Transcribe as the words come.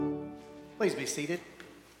Please be seated.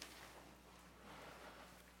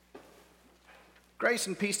 Grace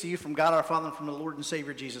and peace to you from God our Father and from the Lord and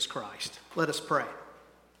Savior Jesus Christ. Let us pray.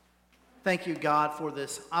 Thank you, God, for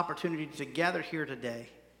this opportunity to gather here today.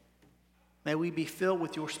 May we be filled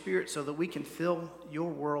with your Spirit so that we can fill your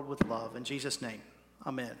world with love. In Jesus' name,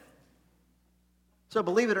 amen. So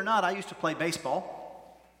believe it or not, I used to play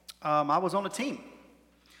baseball. I was on a team.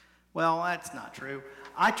 Well, that's not true.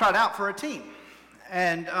 I tried out for a team.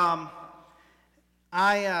 And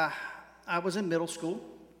I was in middle school,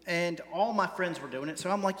 and all my friends were doing it. So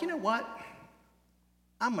I'm like, you know what?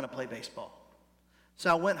 I'm going to play baseball. So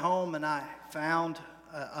I went home, and I found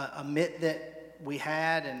a mitt that we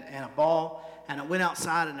had and a ball, and I went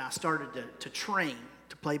outside, and I started to train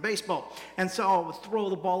to play baseball. And so I would throw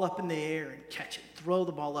the ball up in the air and catch it, throw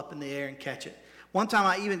the ball up in the air and catch it. One time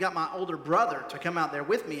I even got my older brother to come out there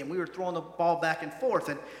with me, and we were throwing the ball back and forth,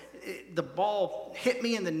 and the ball hit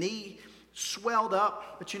me in the knee, swelled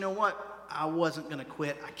up, but you know what? I wasn't going to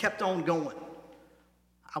quit. I kept on going.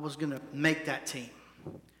 I was going to make that team.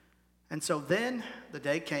 And so then the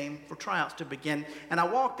day came for tryouts to begin, and I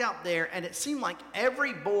walked out there, and it seemed like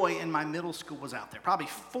every boy in my middle school was out there, probably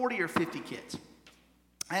 40 or 50 kids.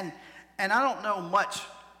 And I don't know much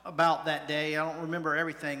about that day. I don't remember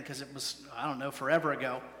everything because it was, forever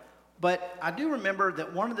ago. But I do remember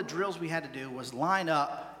that one of the drills we had to do was line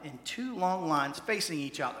up in two long lines facing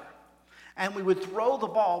each other. And we would throw the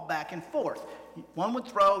ball back and forth. One would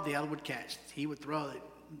throw, the other would catch. He would throw, the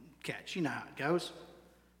catch. You know how it goes.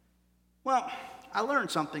 Well, I learned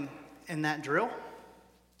something in that drill.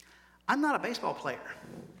 I'm not a baseball player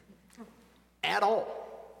at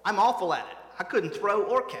all. I'm awful at it. I couldn't throw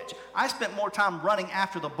or catch. I spent more time running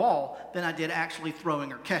after the ball than I did actually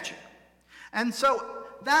throwing or catching. And so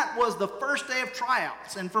that was the first day of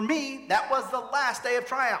tryouts. And for me, that was the last day of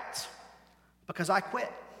tryouts because I quit.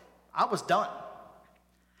 I was done.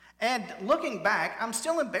 And looking back, I'm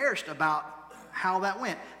still embarrassed about how that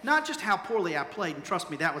went. Not just how poorly I played, and trust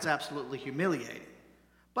me, that was absolutely humiliating.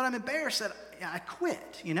 But I'm embarrassed that I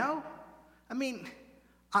quit, you know? I mean,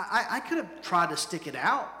 I could have tried to stick it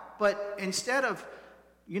out, but instead of,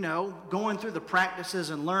 going through the practices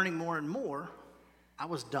and learning more and more, I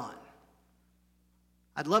was done.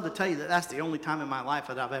 I'd love to tell you that that's the only time in my life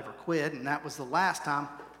that I've ever quit, and that was the last time,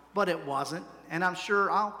 but it wasn't, and I'm sure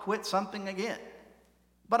I'll quit something again.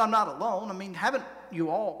 But I'm not alone. I mean, haven't you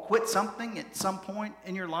all quit something at some point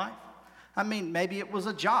in your life? I mean, maybe it was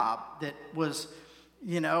a job that was,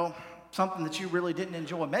 something that you really didn't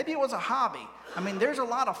enjoy. Maybe it was a hobby. I mean, there's a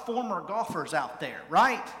lot of former golfers out there,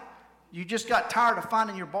 right? You just got tired of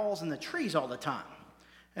finding your balls in the trees all the time.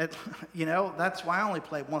 That's why I only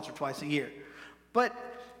play once or twice a year. But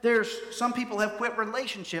there's some people have quit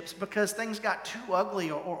relationships because things got too ugly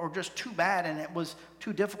or just too bad and it was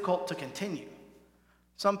too difficult to continue.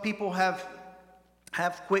 Some people have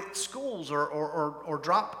quit schools or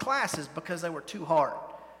dropped classes because they were too hard.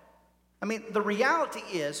 I mean, the reality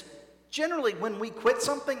is, generally when we quit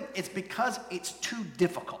something, it's because it's too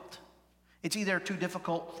difficult. It's either too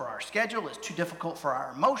difficult for our schedule, it's too difficult for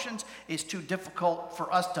our emotions, it's too difficult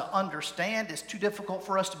for us to understand, it's too difficult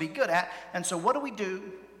for us to be good at. And so what do?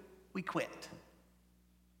 We quit.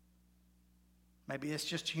 Maybe it's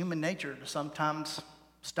just human nature to sometimes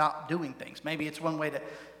stop doing things. Maybe it's one way to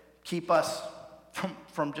keep us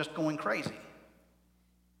from just going crazy.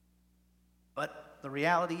 But the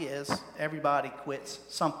reality is everybody quits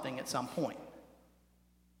something at some point.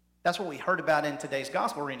 That's what we heard about in today's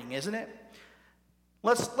gospel reading, isn't it?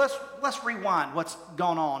 Let's rewind what's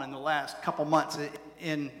gone on in the last couple months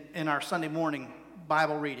in our Sunday morning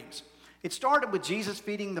Bible readings. It started with Jesus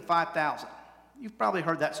feeding the 5,000. You've probably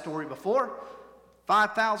heard that story before.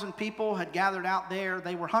 5,000 people had gathered out there.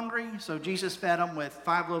 They were hungry, so Jesus fed them with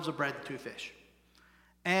 5 loaves of bread and 2 fish.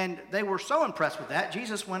 And they were so impressed with that,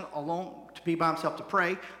 Jesus went alone to be by himself to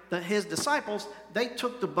pray, that his disciples, they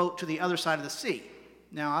took the boat to the other side of the sea.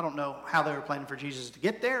 Now, I don't know how they were planning for Jesus to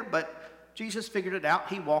get there, but Jesus figured it out.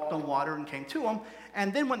 He walked on water and came to them.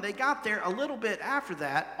 And then when they got there, a little bit after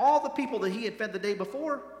that, all the people that he had fed the day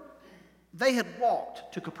before, they had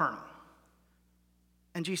walked to Capernaum.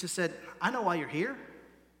 And Jesus said, I know why you're here.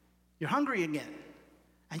 You're hungry again.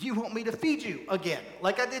 And you want me to feed you again,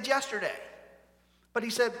 like I did yesterday. But he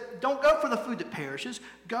said, don't go for the food that perishes.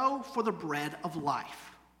 Go for the bread of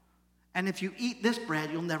life. And if you eat this bread,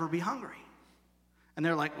 you'll never be hungry. And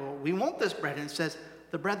they're like, well, we want this bread. And it says,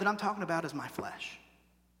 the bread that I'm talking about is my flesh.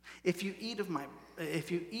 If you eat of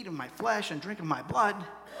my flesh and drink of my blood,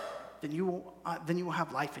 then you will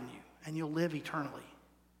have life in you, and you'll live eternally.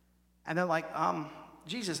 And they're like,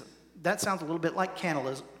 Jesus, that sounds a little bit like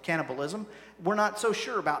cannibalism. We're not so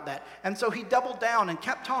sure about that. And so he doubled down and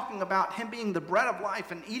kept talking about him being the bread of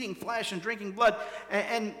life and eating flesh and drinking blood.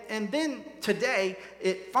 And then today,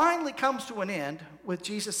 it finally comes to an end with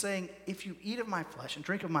Jesus saying, if you eat of my flesh and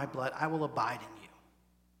drink of my blood, I will abide in you.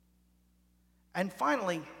 And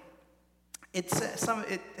finally, it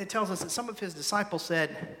tells us that some of his disciples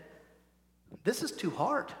said, this is too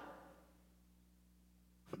hard.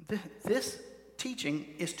 This teaching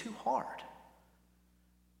is too hard.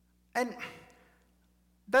 And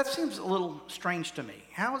that seems a little strange to me.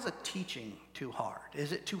 How is a teaching too hard?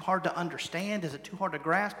 Is it too hard to understand? Is it too hard to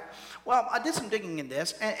grasp? Well, I did some digging in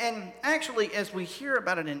this, and actually, as we hear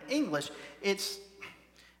about it in English, it's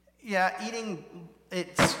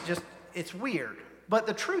weird. But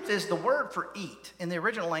the truth is, the word for eat in the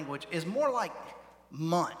original language is more like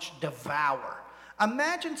munch, devour.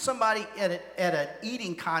 Imagine somebody at an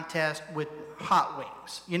eating contest with hot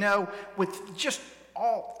wings, with just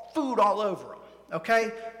food all over them,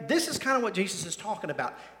 okay? This is kind of what Jesus is talking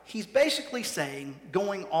about. He's basically saying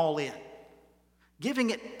going all in,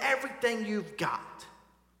 giving it everything you've got.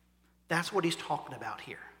 That's what he's talking about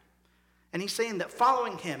here. And he's saying that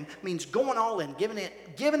following him means going all in, giving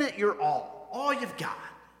it your all you've got.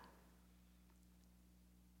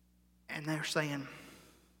 And they're saying,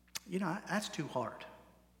 that's too hard.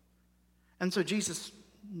 And so Jesus,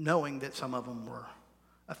 knowing that some of them were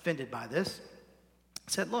offended by this,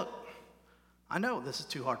 said, look, I know this is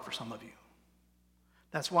too hard for some of you.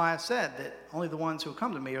 That's why I said that only the ones who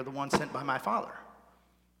come to me are the ones sent by my Father.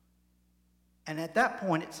 And at that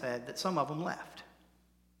point it said that some of them left.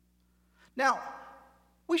 Now,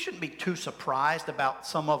 we shouldn't be too surprised about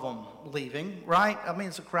some of them leaving, right? I mean,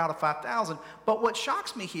 it's a crowd of 5,000. But what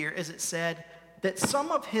shocks me here is it said that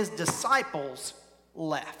some of his disciples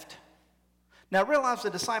left. Now realize the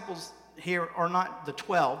disciples here are not the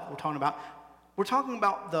 12 we're talking about. We're talking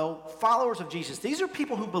about, though, followers of Jesus. These are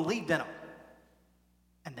people who believed in him.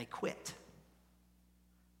 And they quit.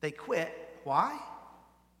 They quit. Why?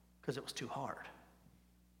 Because it was too hard.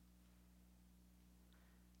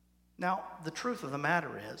 Now, the truth of the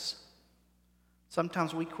matter is,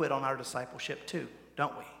 sometimes we quit on our discipleship too,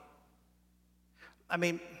 don't we? I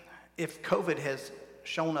mean, if COVID has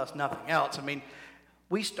shown us nothing else,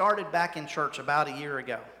 we started back in church about a year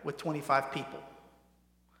ago with 25 people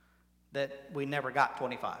that we never got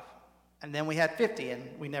 25. And then we had 50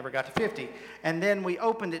 and we never got to 50. And then we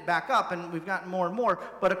opened it back up and we've gotten more and more.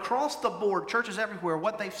 But across the board, churches everywhere,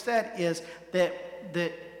 what they've said is that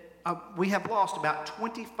we have lost about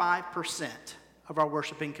 25% of our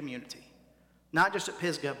worshiping community. Not just at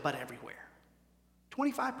Pisgah, but everywhere.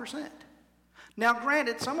 25%. Now,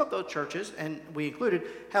 granted, some of those churches, and we included,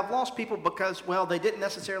 have lost people because, they didn't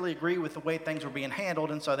necessarily agree with the way things were being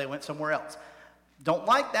handled, and so they went somewhere else. Don't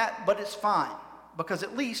like that, but it's fine, because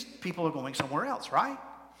at least people are going somewhere else, right?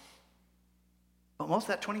 But most of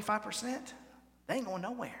that 25%, they ain't going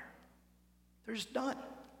nowhere. They're just done.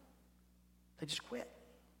 They just quit.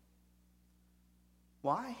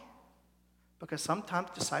 Why? Because sometimes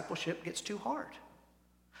discipleship gets too hard.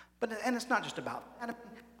 And it's not just about,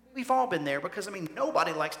 we've all been there because,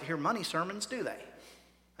 nobody likes to hear money sermons, do they?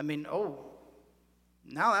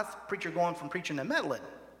 Now that's the preacher going from preaching to meddling.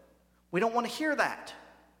 We don't want to hear that.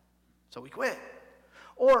 So we quit.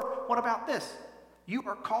 Or what about this? You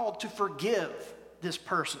are called to forgive this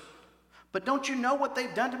person. But don't you know what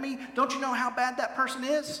they've done to me? Don't you know how bad that person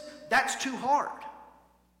is? That's too hard.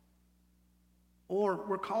 Or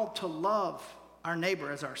we're called to love our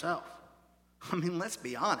neighbor as ourselves. Let's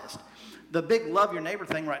be honest. The big love your neighbor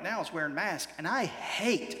thing right now is wearing masks. And I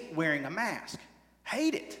hate wearing a mask.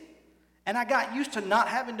 Hate it. And I got used to not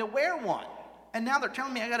having to wear one. And now they're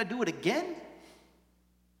telling me I got to do it again?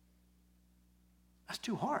 That's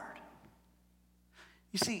too hard.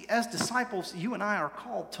 You see, as disciples, you and I are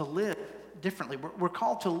called to live differently. We're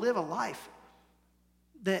called to live a life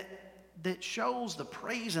that shows the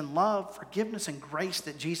praise and love, forgiveness and grace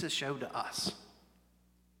that Jesus showed to us.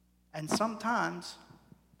 And sometimes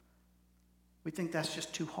we think that's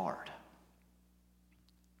just too hard.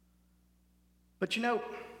 But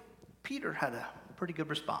Peter had a pretty good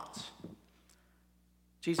response.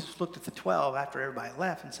 Jesus looked at the 12 after everybody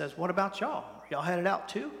left and says, what about y'all? Are y'all headed out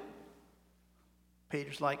too?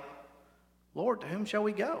 Peter's like, Lord, to whom shall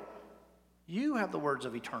we go? You have the words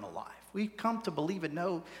of eternal life. We've come to believe and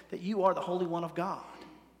know that you are the Holy One of God.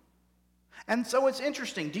 And so it's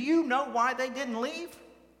interesting. Do you know why they didn't leave?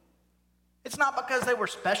 It's not because they were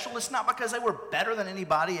special. It's not because they were better than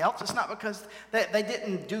anybody else. It's not because they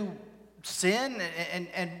didn't do sin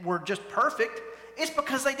and were just perfect. It's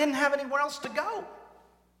because they didn't have anywhere else to go.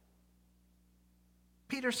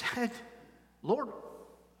 Peter said, Lord,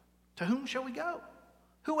 to whom shall we go?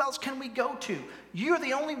 Who else can we go to? You're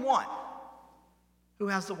the only one who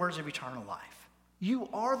has the words of eternal life. You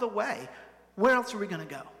are the way. Where else are we going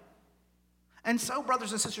to go? And so,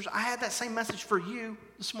 brothers and sisters, I had that same message for you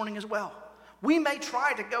this morning as well. We may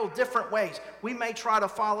try to go different ways. We may try to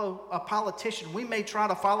follow a politician. We may try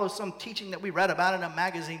to follow some teaching that we read about in a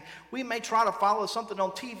magazine. We may try to follow something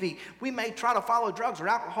on TV. We may try to follow drugs or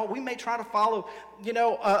alcohol. We may try to follow,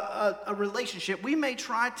 a relationship. We may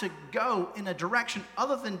try to go in a direction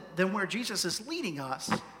other than where Jesus is leading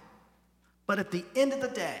us. But at the end of the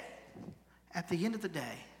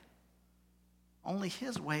day, only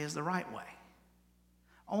his way is the right way.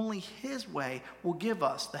 Only his way will give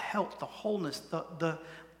us the health, the wholeness, the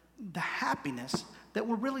happiness that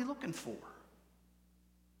we're really looking for.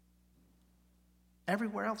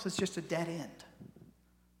 Everywhere else is just a dead end.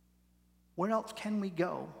 Where else can we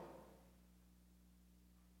go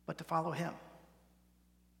but to follow him?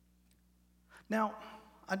 Now,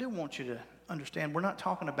 I do want you to understand, we're not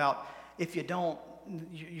talking about if you don't,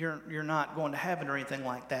 you're not going to heaven or anything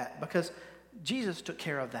like that, because Jesus took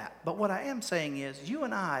care of that. But what I am saying is you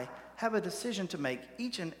and I have a decision to make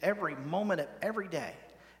each and every moment of every day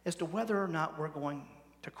as to whether or not we're going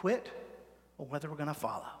to quit or whether we're going to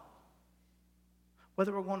follow.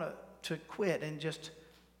 Whether we're going to quit and just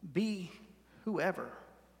be whoever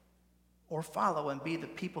or follow and be the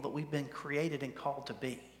people that we've been created and called to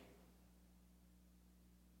be.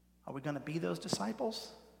 Are we going to be those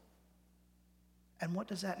disciples? And what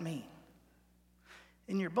does that mean?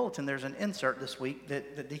 In your bulletin, there's an insert this week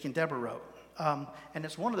that Deacon Deborah wrote. And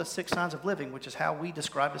it's one of the 6 signs of living, which is how we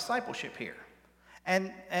describe discipleship here.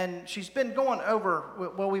 And she's been going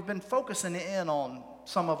over, well, we've been focusing in on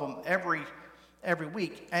some of them every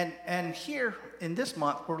week. And here in this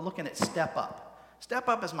month, we're looking at Step Up. Step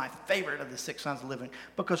Up is my favorite of the 6 signs of living,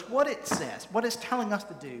 because what it says, what it's telling us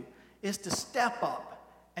to do, is to step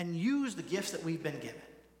up and use the gifts that we've been given.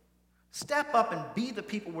 Step up and be the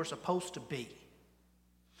people we're supposed to be.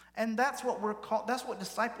 And that's what we're called. That's what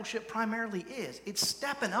discipleship primarily is. It's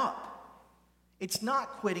stepping up. It's not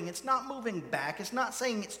quitting. It's not moving back. It's not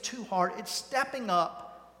saying it's too hard. It's stepping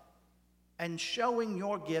up and showing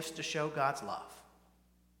your gifts to show God's love.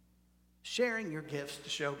 Sharing your gifts to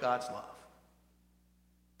show God's love.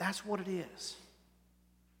 That's what it is.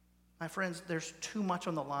 My friends, there's too much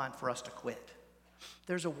on the line for us to quit.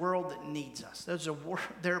 There's a world that needs us.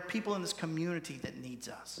 There are people in this community that needs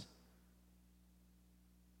us.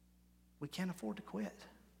 We can't afford to quit.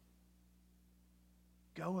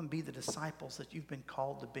 Go and be the disciples that you've been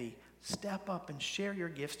called to be. Step up and share your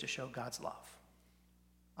gifts to show God's love.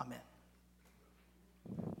 Amen.